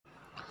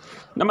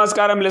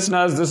Namaskaram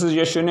listeners, this is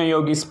Yashunya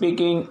Yogi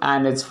speaking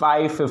and it's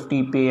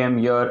 5:50 p.m.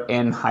 here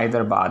in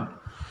Hyderabad.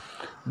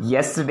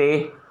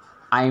 Yesterday,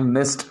 I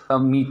missed a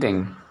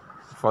meeting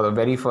for the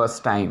very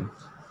first time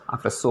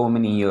after so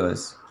many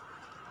years.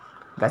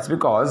 That's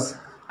because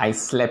I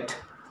slept.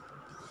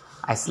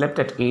 I slept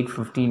at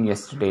 8:15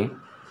 yesterday,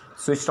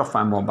 switched off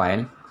my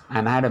mobile,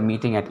 and I had a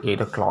meeting at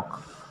 8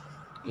 o'clock,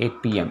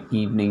 8 p.m.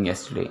 evening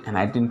yesterday, and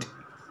I didn't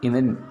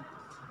even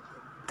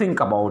think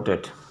about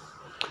it.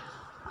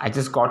 I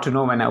just got to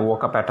know when I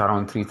woke up at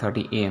around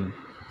 3:30 a.m.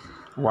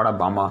 What a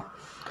bummer.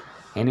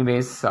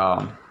 Anyways,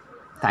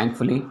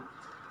 thankfully,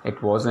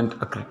 it wasn't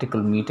a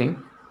critical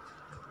meeting.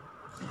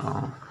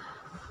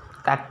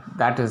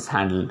 That is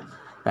handled,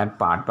 that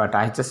part. But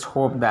I just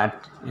hope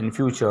that in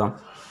future,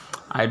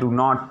 I do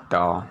not,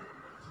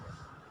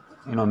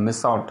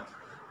 miss out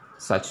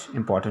such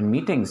important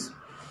meetings.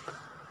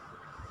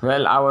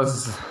 Well, I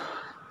was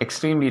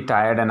extremely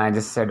tired and I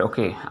just said,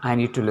 okay, I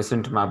need to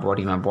listen to my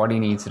body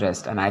needs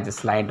rest, and I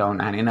just lied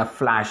down and in a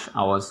flash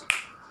I was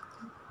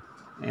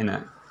in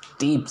a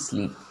deep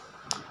sleep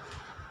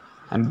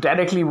and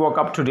directly woke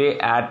up today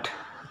at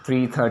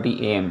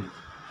 3:30 a.m.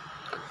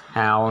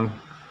 And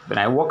when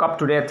I woke up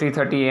today at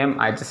 3:30 a.m.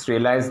 I just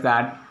realized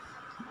that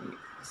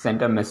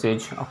sent a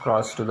message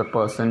across to the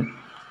person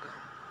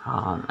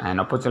and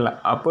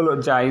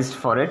apologized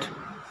for it,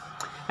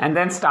 and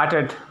then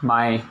started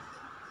my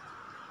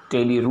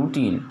daily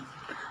routine.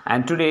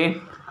 And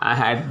today I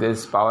had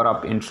this power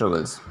up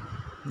intervals.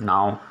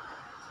 Now,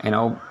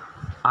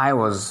 I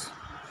was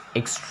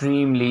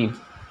extremely,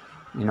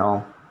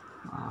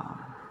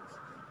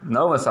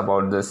 nervous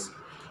about this.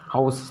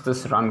 How is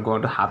this run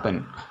going to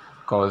happen?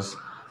 Because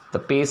the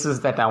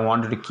paces that I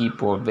wanted to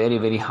keep were very,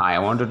 very high. I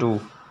wanted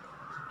to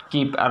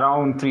keep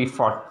around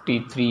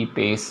 3:43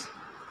 pace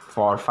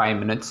for 5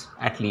 minutes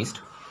at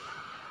least.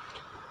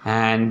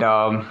 And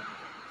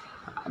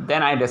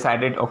then I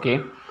decided,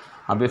 okay,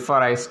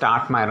 before I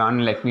start my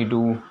run, let me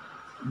do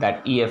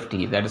that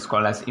EFT, that is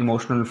called as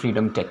Emotional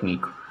Freedom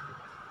Technique.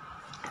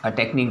 A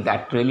technique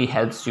that really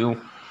helps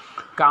you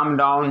calm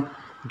down,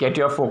 get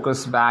your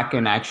focus back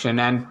in action,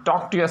 and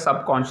talk to your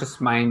subconscious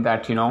mind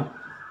that,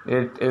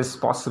 it is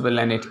possible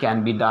and it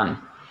can be done.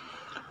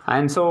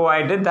 And so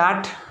I did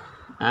that,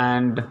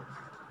 and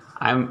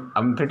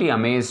I'm pretty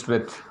amazed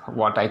with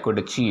what I could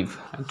achieve.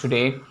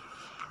 Today,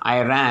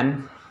 I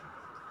ran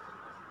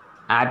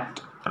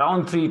at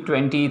around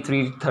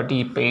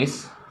 3:30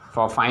 pace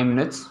for 5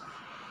 minutes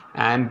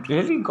and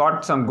really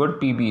got some good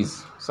PBs.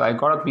 So I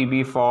got a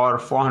PB for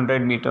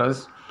 400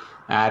 meters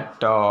at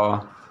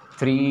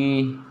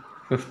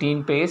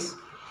 3:15 pace,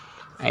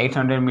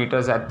 800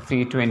 meters at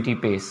 3:20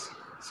 pace.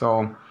 So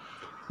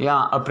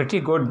yeah, a pretty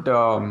good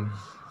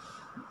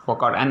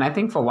workout. And I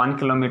think for 1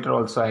 kilometer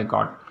also I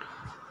got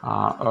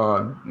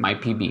my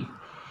PB.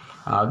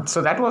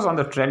 So that was on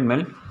the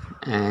treadmill,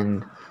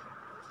 and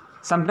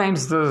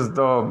sometimes the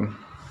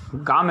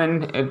Garmin,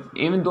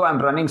 even though I'm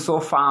running so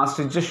fast,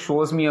 it just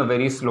shows me a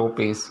very slow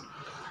pace.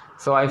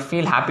 So I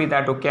feel happy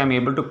that, okay, I'm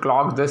able to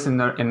clock this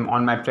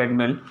on my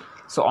treadmill.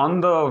 So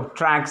on the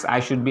tracks, I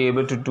should be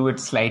able to do it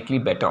slightly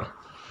better.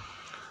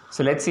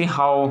 So let's see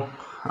how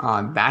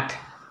that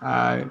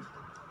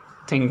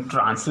thing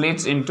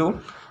translates into.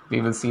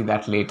 We will see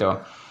that later.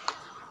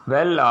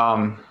 Well,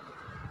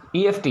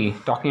 EFT,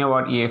 talking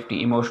about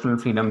EFT, Emotional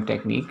Freedom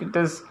Technique, it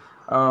is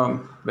a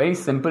very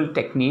simple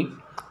technique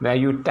where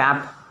you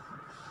tap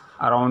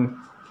around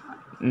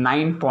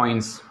 9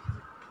 points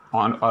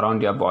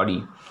around your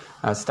body,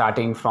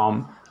 starting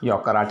from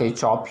your karate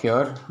chop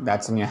here,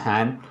 that's in your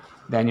hand,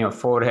 then your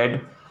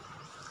forehead,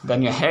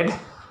 then your head,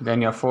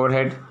 then your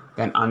forehead,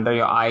 then under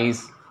your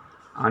eyes,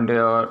 under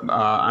your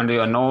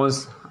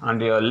nose,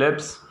 under your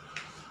lips,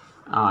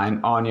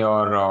 and on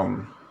your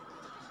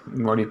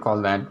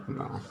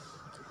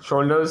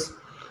shoulders,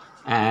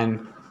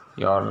 and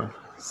your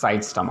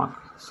side stomach.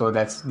 So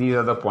these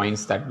are the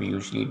points that we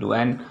usually do,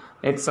 and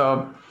it's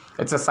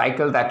a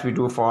cycle that we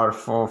do for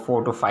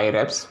 4 to 5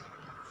 reps.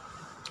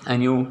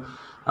 And you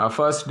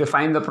first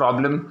define the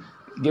problem,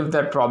 give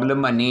that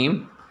problem a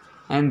name,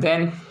 and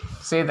then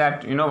say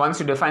that, once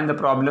you define the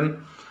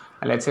problem,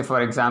 let's say for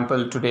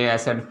example today I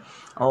said,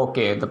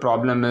 okay, the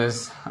problem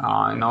is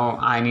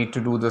I need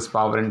to do this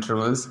power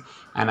intervals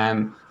and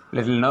I'm a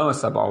little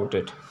nervous about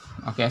it.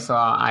 Okay, so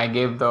I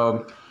gave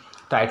the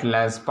title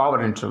as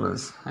power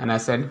intervals, and I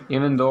said,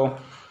 even though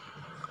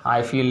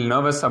I feel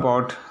nervous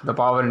about the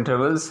power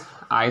intervals,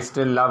 I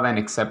still love and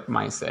accept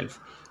myself.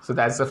 So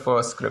that's the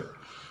first script.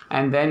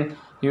 And then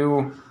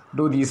you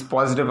do these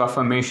positive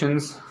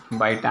affirmations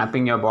by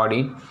tapping your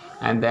body,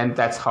 and then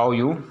that's how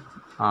you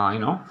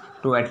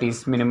do at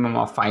least minimum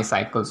of 5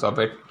 cycles of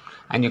it,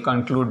 and you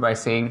conclude by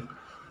saying,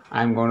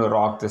 I'm going to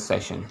rock this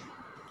session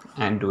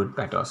and do it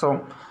better.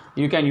 So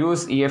you can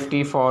use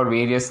EFT for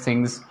various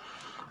things.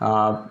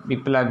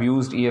 People have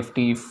used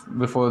EFT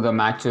before the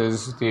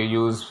matches. They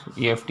use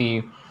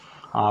EFT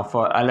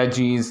for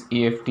allergies,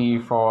 EFT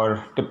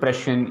for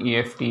depression,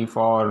 EFT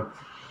for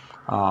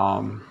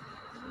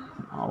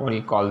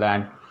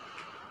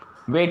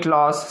weight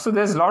loss. So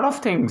there's a lot of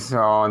things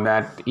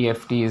that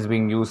EFT is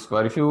being used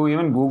for. If you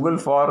even Google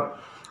for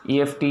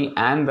EFT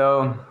and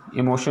the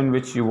emotion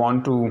which you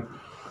want to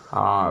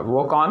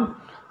work on,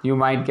 you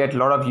might get a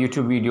lot of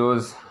YouTube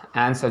videos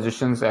and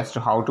suggestions as to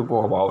how to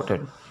go about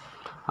it.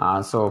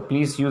 So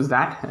please use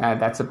that.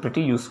 That's a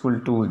pretty useful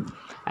tool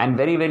and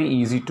very, very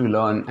easy to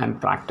learn and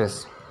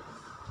practice.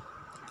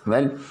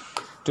 Well,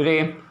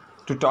 today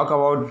to talk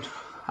about,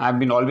 I've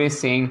been always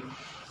saying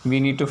we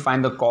need to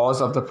find the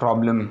cause of the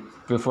problem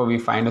before we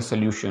find a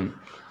solution.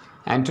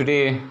 And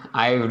today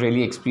I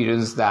really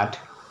experienced that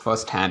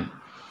firsthand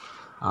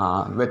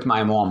with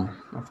my mom,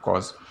 of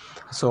course.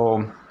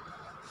 So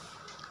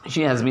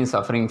she has been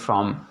suffering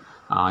from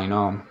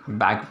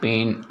back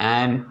pain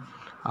and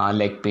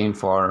leg pain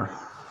for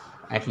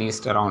at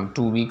least around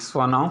 2 weeks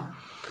for now.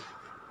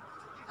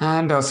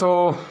 And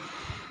so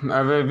we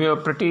were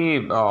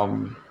pretty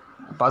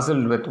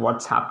puzzled with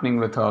what's happening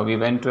with her. We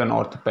went to an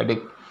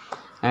orthopedic,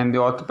 and the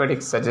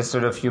orthopedic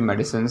suggested a few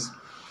medicines,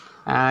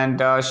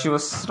 and she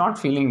was not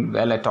feeling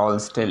well at all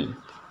still.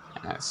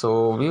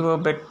 So we were a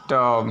bit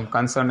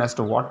concerned as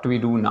to what do we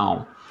do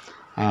now.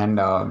 And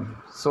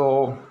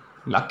so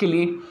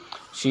luckily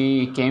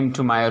she came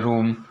to my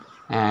room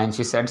and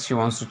she said she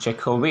wants to check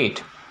her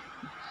weight.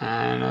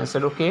 And I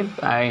said, okay.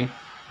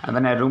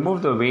 When I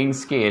removed the weighing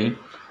scale,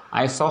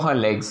 I saw her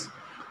legs,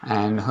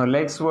 and her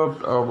legs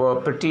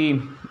were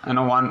pretty,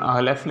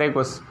 her left leg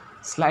was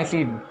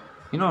slightly,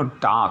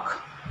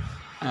 dark.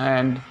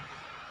 And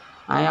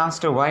I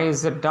asked her, why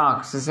is it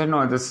dark? She said,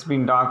 no, this has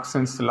been dark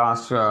since the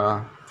last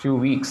few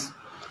weeks.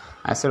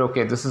 I said,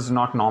 okay, this is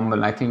not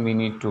normal. I think we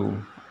need to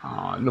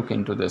look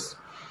into this.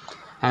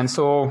 And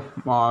so,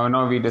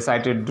 we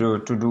decided to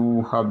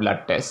do her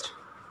blood test.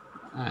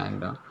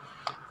 And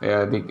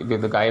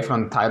the guy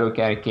from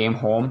ThyroCare came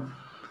home,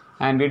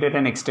 and we did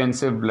an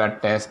extensive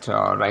blood test,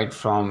 right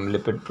from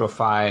lipid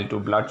profile to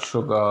blood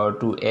sugar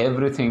to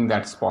everything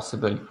that's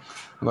possible,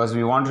 because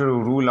we wanted to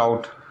rule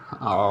out,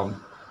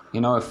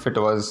 if it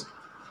was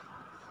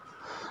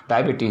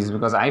diabetes,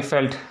 because I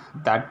felt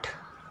that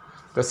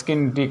the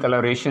skin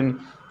decoloration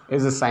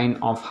is a sign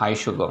of high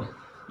sugar.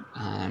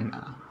 And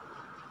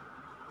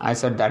I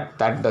said that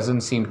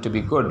doesn't seem to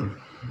be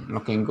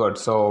looking good.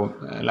 So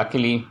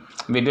luckily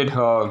we did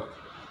her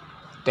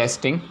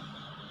testing,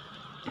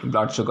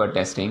 blood sugar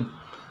testing,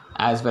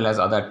 as well as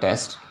other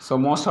tests. So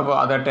most of her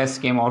other tests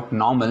came out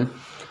normal,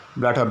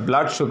 but her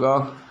blood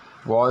sugar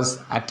was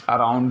at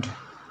around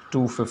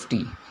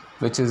 250,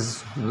 which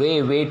is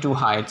way, way too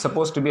high. It's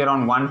supposed to be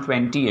around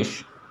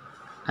 120-ish.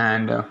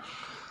 And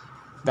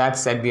that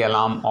set the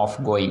alarm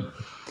off going.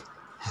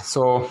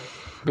 So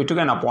we took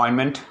an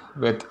appointment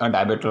with a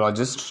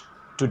diabetologist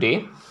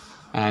today,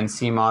 and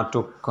Seema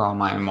took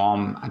my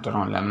mom at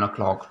around 11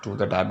 o'clock to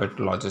the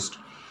diabetologist.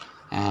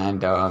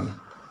 And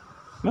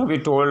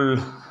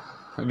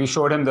we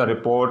showed him the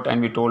report,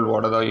 and we told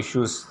what are the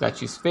issues that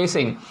she's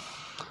facing.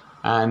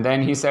 And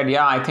then he said,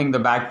 I think the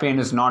back pain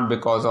is not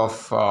because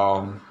of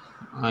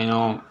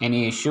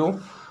any issue,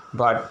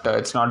 but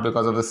it's not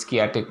because of the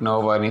sciatic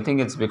nerve or anything.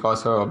 It's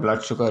because her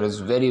blood sugar is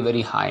very,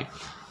 very high.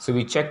 So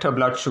we checked her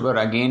blood sugar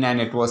again, and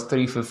it was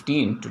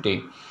 315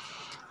 today.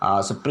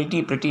 So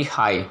pretty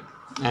high.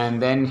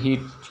 And then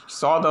he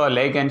saw the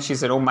leg, and she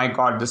said, oh my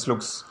God, this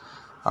looks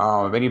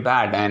very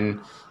bad. And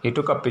he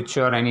took a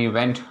picture, and he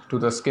went to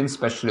the skin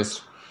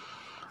specialist.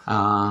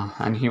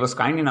 And he was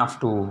kind enough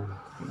to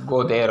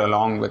go there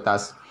along with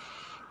us.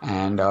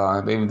 And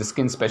the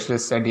skin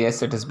specialist said,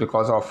 yes, it is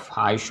because of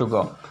high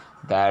sugar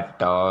that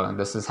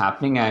this is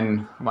happening.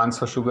 And once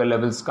her sugar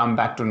levels come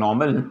back to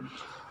normal,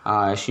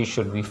 she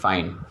should be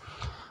fine.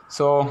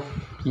 So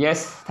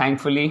yes,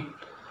 thankfully,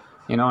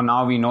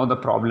 now we know the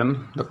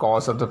problem, the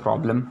cause of the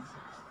problem.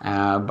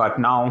 But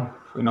now,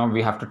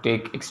 we have to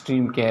take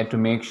extreme care to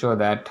make sure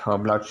that her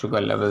blood sugar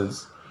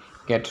levels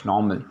get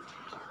normal.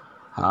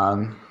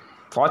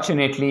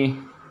 Fortunately,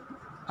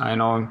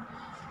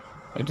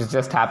 it has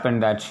just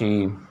happened that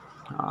she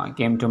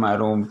came to my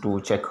room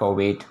to check her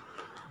weight,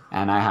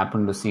 and I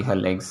happened to see her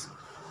legs.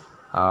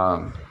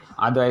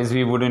 Otherwise,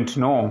 we wouldn't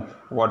know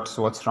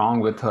what's wrong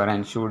with her,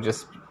 and she would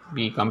just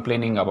be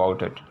complaining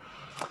about it.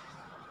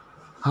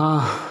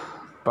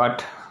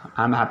 But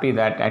I'm happy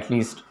that at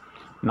least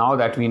now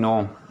that we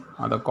know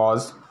the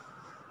cause,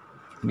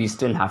 we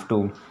still have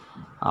to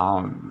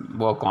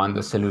work on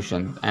the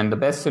solution. And the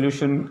best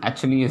solution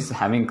actually is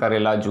having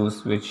Karela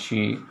juice, which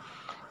she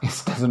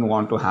doesn't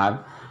want to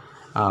have.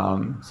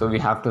 So we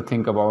have to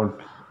think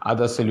about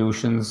other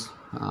solutions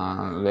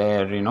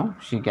where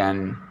she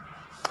can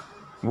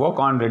work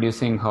on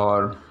reducing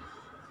her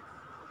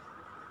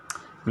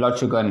blood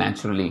sugar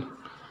naturally.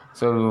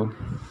 So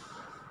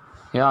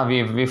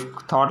we've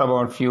thought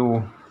about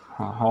few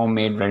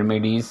homemade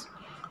remedies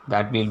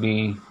that we'll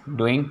be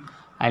doing.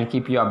 I'll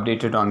keep you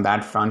updated on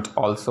that front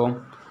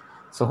also.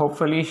 So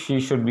hopefully she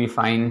should be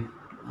fine,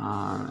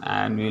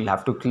 and we'll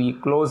have to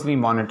closely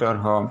monitor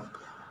her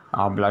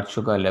blood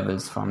sugar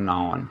levels from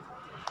now on.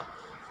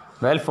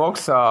 Well,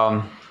 folks,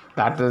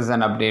 that is an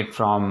update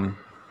from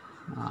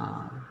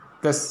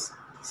this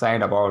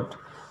side about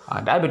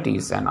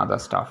diabetes and other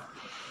stuff.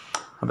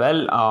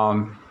 Well,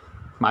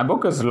 my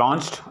book is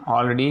launched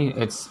already.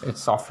 It's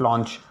soft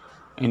launch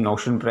in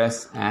Notion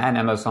Press and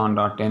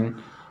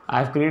Amazon.in.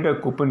 I've created a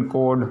coupon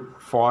code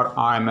for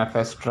our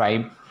MFS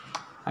tribe.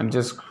 I'm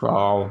just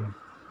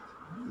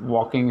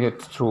walking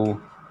it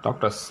through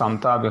Dr.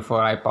 Samta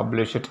before I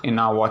publish it in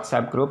our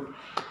WhatsApp group.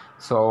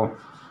 So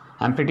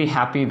I'm pretty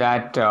happy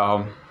that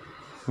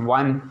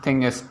one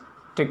thing is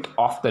ticked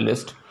off the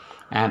list,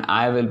 and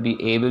I will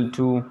be able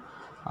to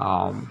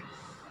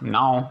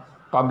now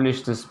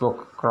publish this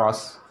book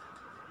across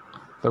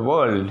the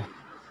world.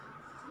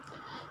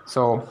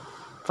 So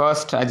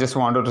first, I just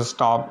wanted to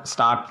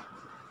start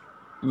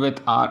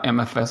with our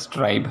MFS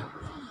tribe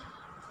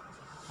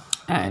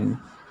and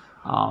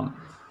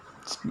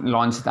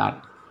launch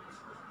that.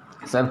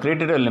 So I've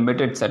created a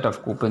limited set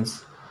of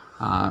coupons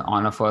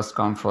on a first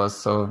come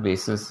first serve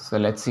basis. So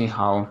let's see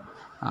how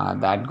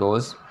that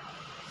goes.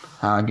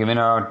 Given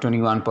a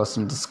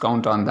 21%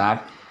 discount on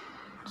that,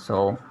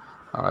 so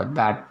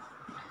that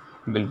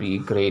will be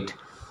great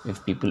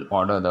if people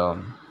order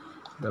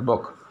the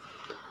book.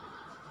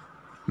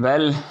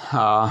 Well,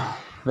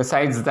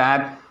 besides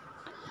that,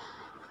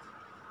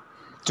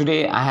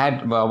 today I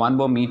had one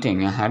more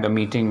meeting. I had a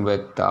meeting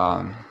with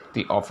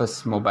the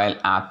Office mobile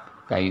app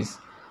guys,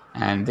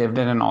 and they've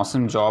done an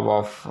awesome job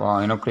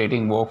of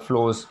creating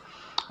workflows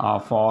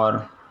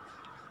for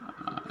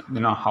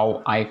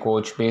how I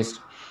coach based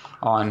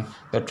on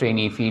the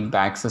trainee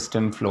feedback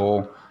system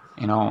flow.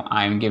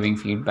 I'm giving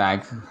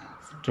feedback,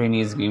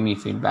 trainees give me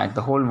feedback,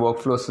 the whole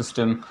workflow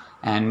system,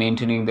 and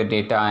maintaining the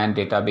data and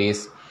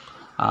database.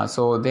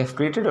 So they've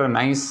created a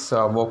nice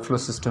workflow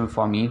system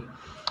for me.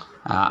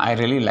 I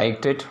really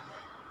liked it,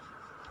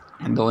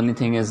 and the only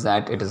thing is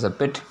that it is a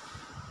bit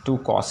too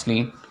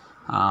costly,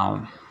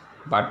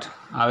 but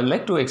I would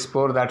like to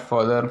explore that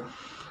further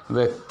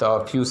with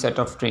a few set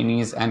of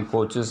trainees and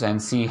coaches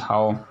and see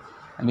how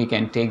we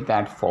can take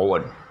that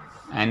forward.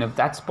 And if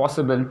that's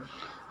possible,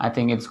 I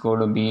think it's going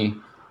to be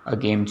a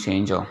game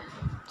changer.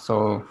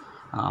 So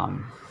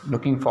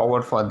looking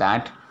forward for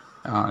that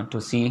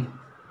to see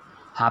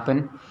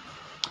happen.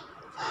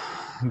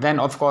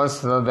 Then of course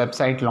the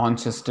website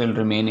launch is still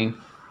remaining,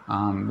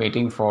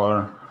 waiting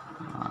for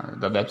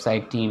the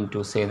website team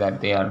to say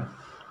that they are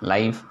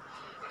live,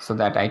 so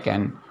that I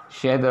can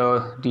share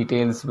the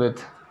details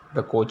with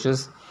the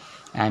coaches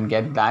and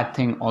get that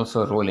thing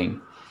also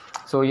rolling.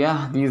 So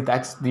yeah,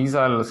 these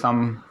are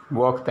some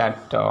work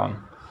that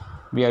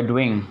we are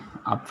doing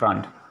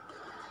upfront.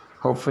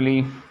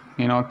 Hopefully,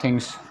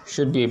 things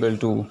should be able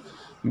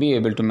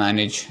to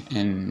manage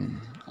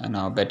in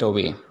a better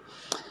way.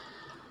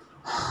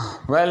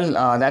 Well,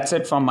 that's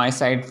it from my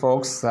side,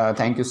 folks.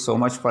 Thank you so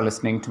much for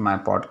listening to my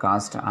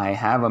podcast. I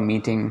have a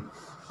meeting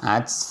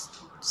at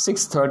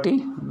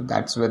 6:30.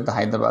 That's with the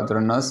Hyderabad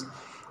runners.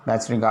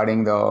 That's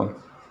regarding the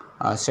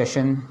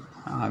session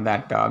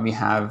that we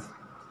have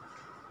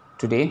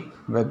today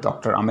with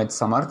Dr. Amit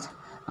Samarth.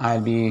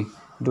 I'll be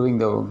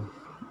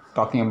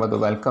talking about the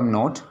welcome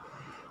note.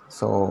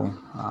 So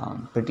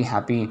pretty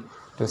happy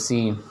to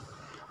see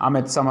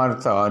Amit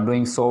Samarth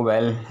doing so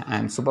well,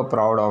 and super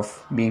proud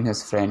of being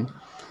his friend.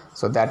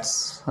 So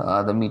that's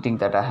the meeting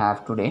that I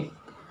have today.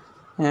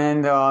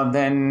 And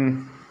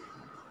then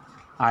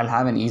I'll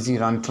have an easy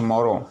run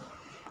tomorrow.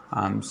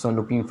 So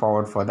looking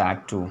forward for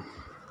that too.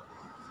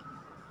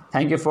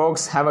 Thank you,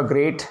 folks. Have a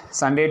great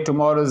Sunday.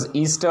 Tomorrow is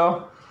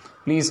Easter.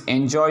 Please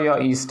enjoy your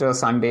Easter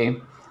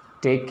Sunday.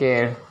 Take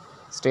care.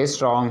 Stay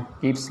strong.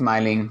 Keep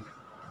smiling.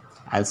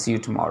 I'll see you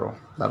tomorrow.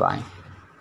 Bye-bye.